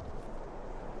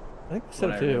 I think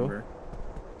so too.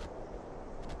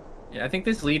 Yeah, I think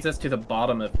this leads us to the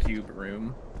bottom of Cube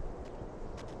Room.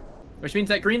 Which means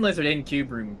that Green Lizard in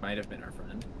Cube Room might have been our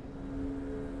friend.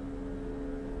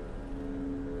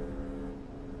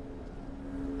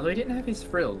 Although he didn't have his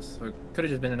frills, so it could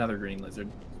have just been another Green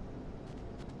Lizard.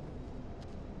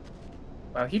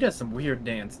 Wow, he does some weird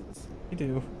dances. You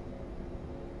do.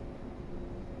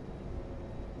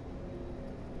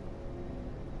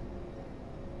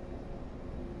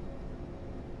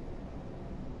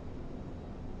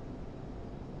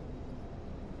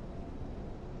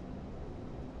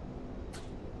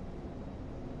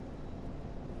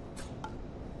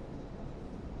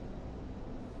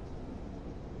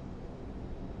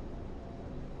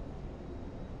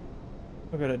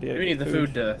 A good idea. We need the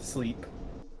food to sleep.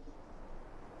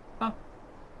 Huh.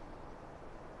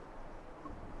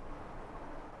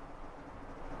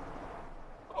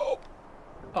 Oh.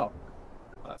 Oh. Well,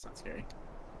 that's not scary.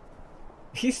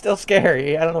 He's still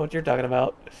scary. I don't know what you're talking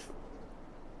about.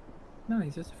 No,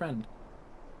 he's just a friend.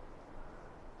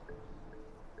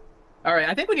 Alright,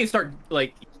 I think we need to start,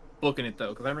 like, booking it,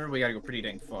 though, because I remember we gotta go pretty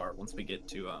dang far once we get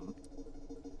to,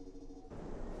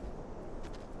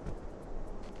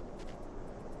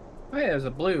 Oh yeah, there's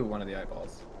a blue one of the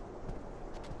eyeballs.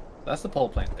 That's the pole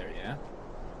plant there, yeah?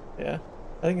 Yeah.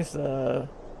 I think it's the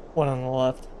one on the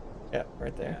left. Yeah,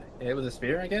 right there. Yeah, it was a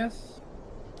spear, I guess?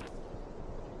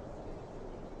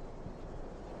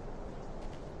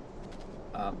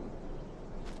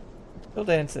 Still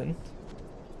dancing.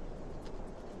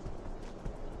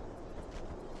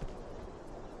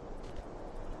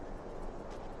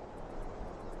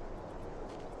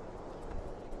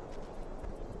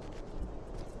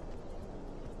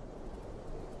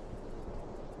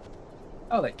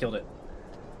 Oh, that killed it.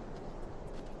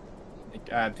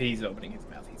 He's opening his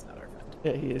mouth. He's not our friend.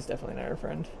 Yeah, he is definitely not our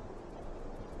friend.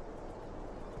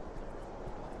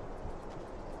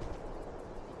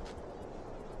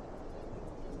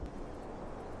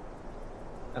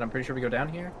 And I'm pretty sure we go down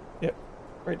here? Yep.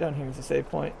 Right down here is the save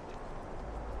point.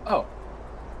 Oh.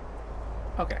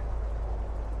 Okay.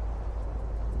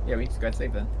 Yeah, we just got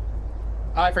saved then.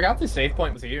 I forgot the save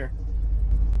point was here.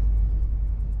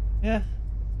 Yeah.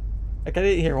 I got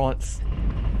it here once.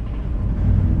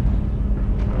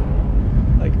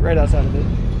 Like, right outside of it.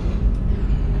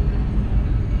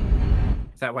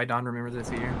 Is that why Don remembers this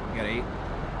here? We got 8.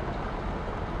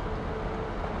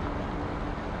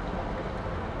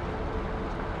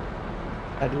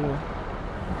 I do.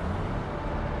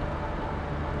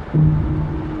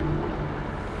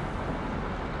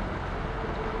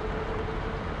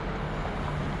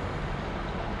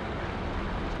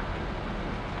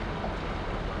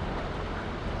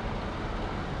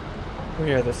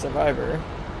 We are the survivor.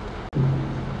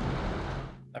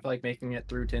 I feel like making it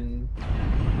through 10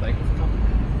 cycles or something.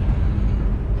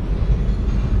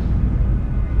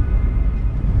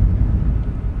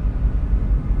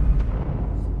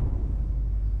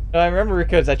 I remember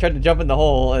because I tried to jump in the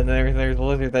hole and there's a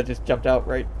lizard that just jumped out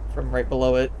right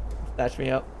below it, snatched me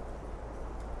up.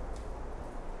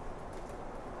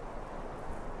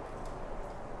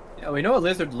 Yeah, we know a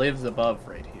lizard lives above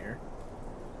right here.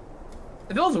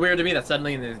 It feels weird to me that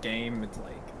suddenly in this game it's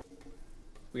like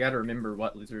we gotta remember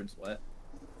what lizard's what.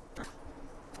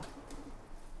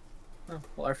 Oh,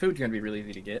 well, our food's gonna be really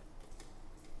easy to get.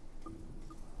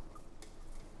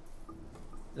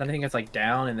 I think it's like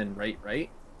down and then right.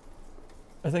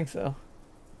 I think so.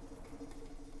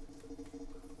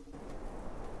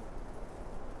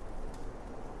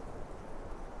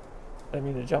 I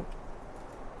mean to jump.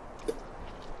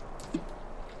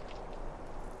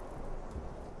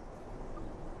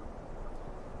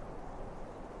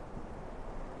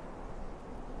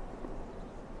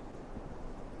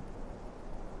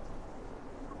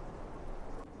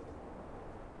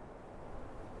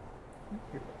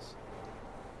 Here it is.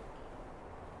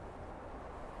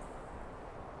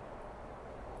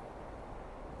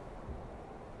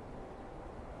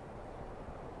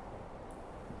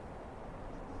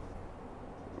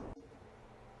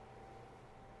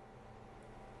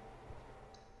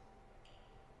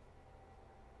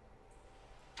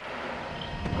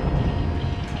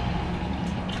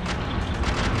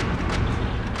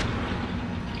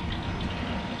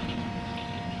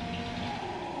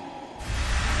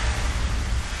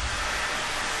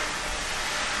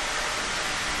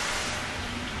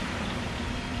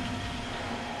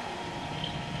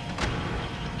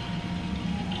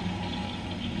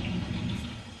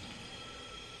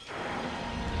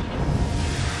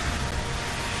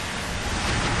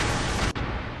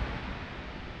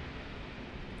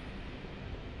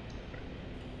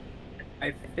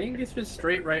 I think it's just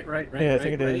straight right. Yeah, I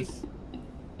think it is.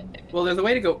 Well, there's a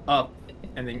way to go up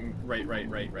and then right.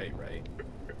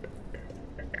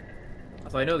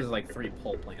 So I know there's like 3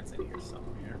 pole plants in here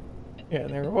somewhere. Yeah, and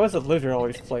there was a lizard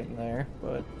always floating there,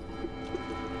 but...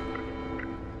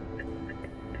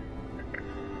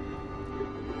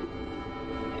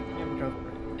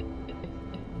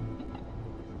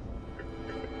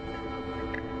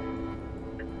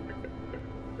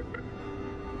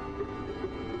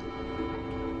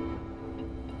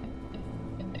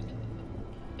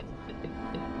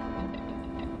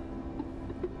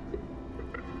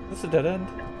 Is this a dead end?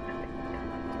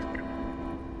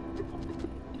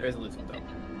 There is a lizard though.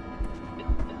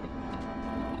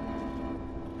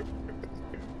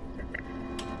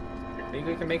 Think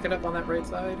we can make it up on that right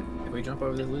side if we jump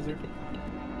over this lizard?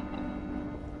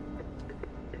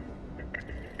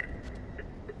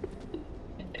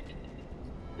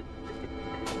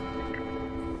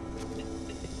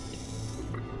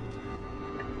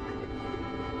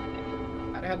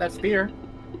 Gotta have that spear.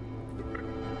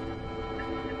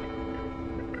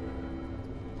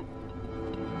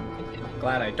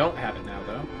 Glad I don't have it now,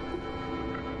 though.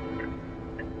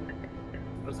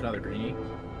 There's another greenie.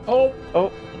 Oh!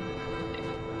 Oh!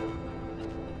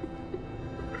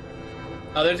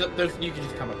 Oh, there's you can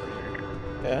just come up right here.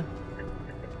 Yeah.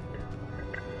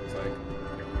 It's like...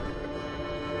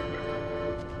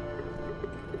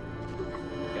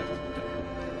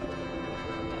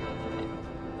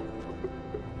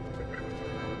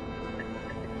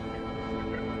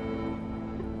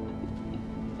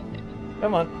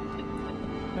 Come on.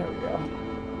 There we go.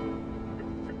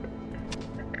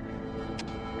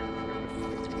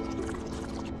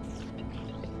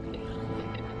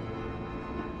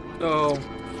 So.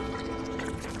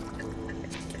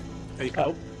 Hey,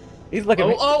 oh. He's looking at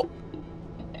me. Oh!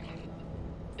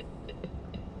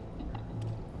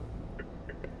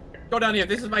 Go down here.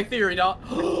 This is my theory, dog.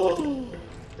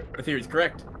 The theory's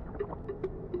correct.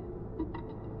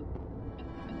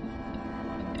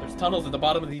 There's tunnels at the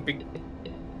bottom of these big...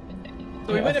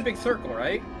 So we went a big circle,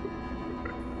 right?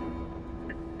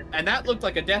 And that looked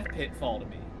like a death pit fall to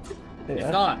me. Yeah. It's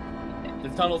not.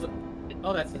 There's tunnels...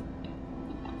 Oh, that's a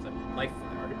life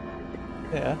flower.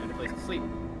 Yeah. And a place to sleep.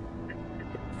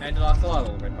 And an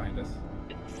axolotl right behind us.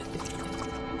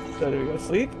 So do we go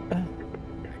sleep?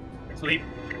 Sleep.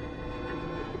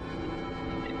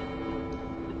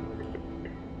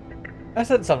 I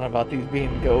said something about these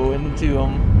being go into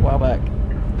them a while back.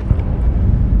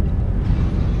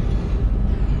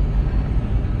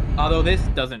 Although this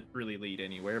doesn't really lead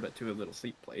anywhere but to a little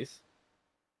sleep place.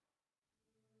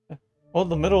 Well,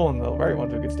 the middle and the right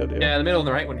ones we could still do. Yeah, the middle and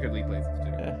the right one could lead places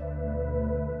too. Yeah.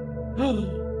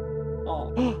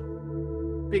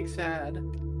 Oh. Big sad.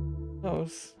 Oh.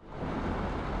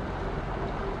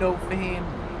 No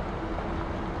family.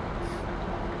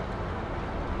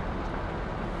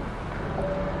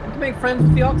 To make friends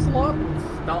with the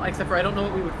oxalotls? No, except for I don't know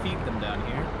what we would feed them down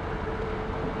here.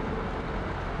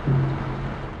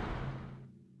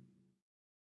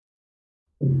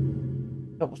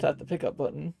 Double tap the pickup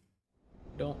button.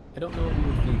 I don't know what we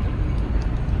would feed them.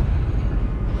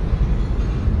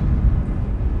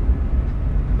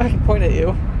 I can point at you.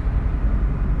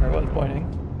 Or I was pointing.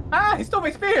 Ah! He stole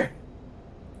my spear!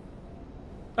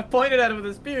 I pointed at him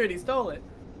with a spear and he stole it.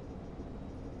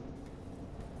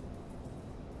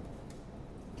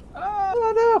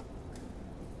 Oh no!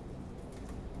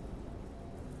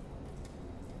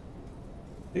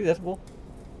 See, that's bull.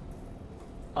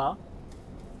 Huh?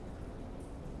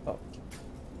 Oh.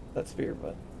 That spear,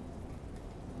 but...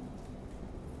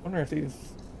 I wonder if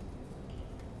these...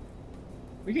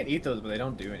 We can eat those, but they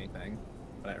don't do anything.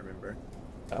 But I remember.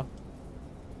 Oh.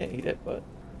 Can't eat it, but...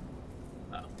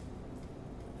 Oh.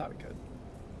 Thought we could.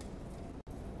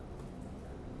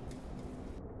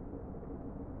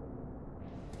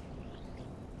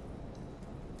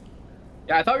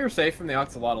 Yeah, I thought we were safe from the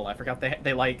oxalotl. I forgot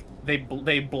they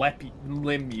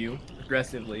limb you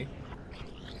aggressively.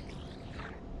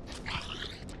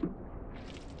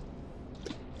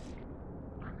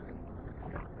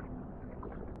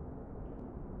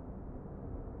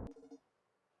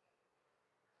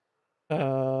 I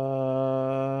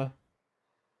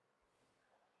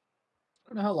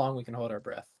don't know how long we can hold our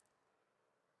breath.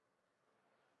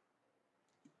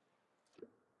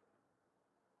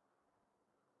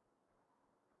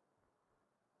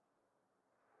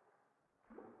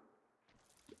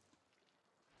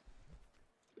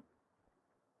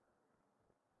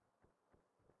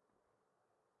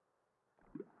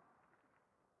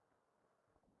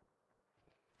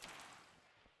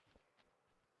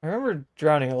 I remember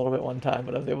drowning a little bit one time,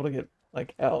 but I was able to get,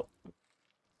 like, out.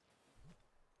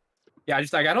 Yeah,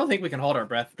 I don't think we can hold our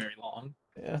breath very long.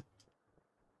 Yeah.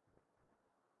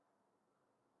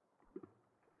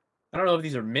 I don't know if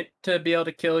these are meant to be able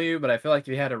to kill you, but I feel like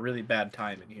you had a really bad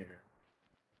time in here.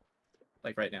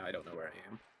 Like right now, I don't know where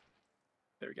I am.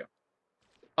 There we go.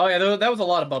 Oh yeah, that was a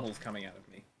lot of bubbles coming out of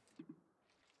me.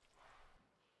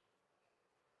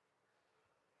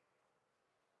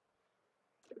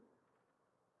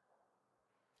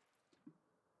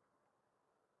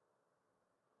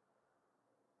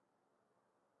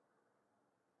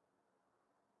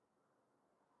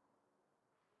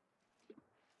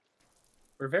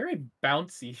 We're very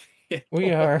bouncy.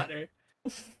 We are. Water.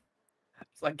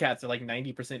 It's like cats are like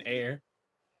 90% air.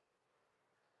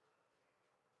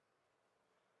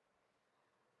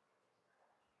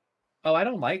 Oh, I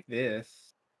don't like this.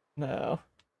 No.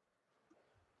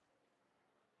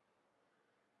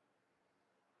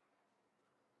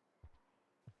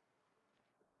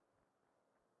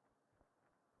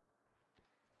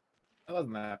 That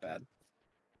wasn't that bad.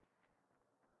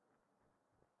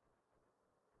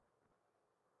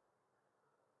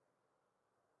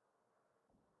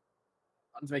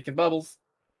 I'm just making bubbles.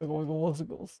 Wiggle, wiggle,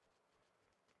 wiggles.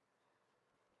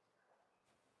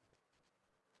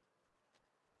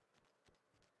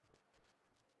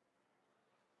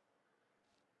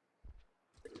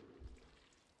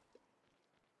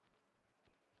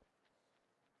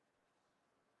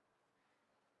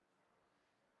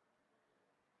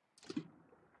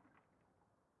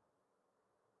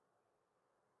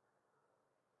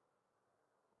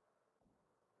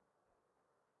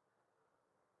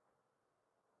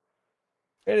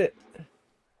 Hit it.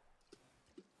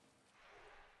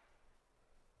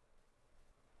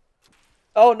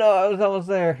 Oh no, I was almost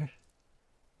there.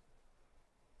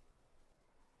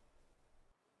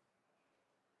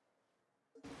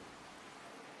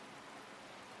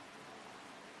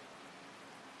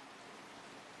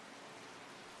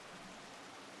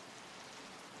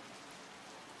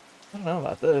 I don't know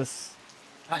about this.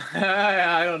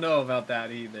 I don't know about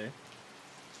that either.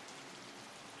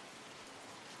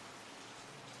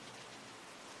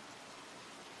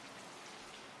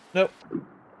 Nope.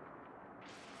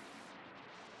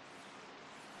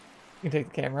 You can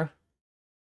take the camera.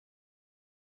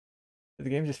 Did the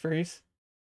game just freeze?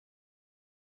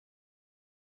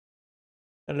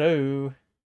 Hello.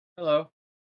 Hello.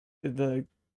 Did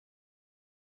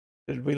we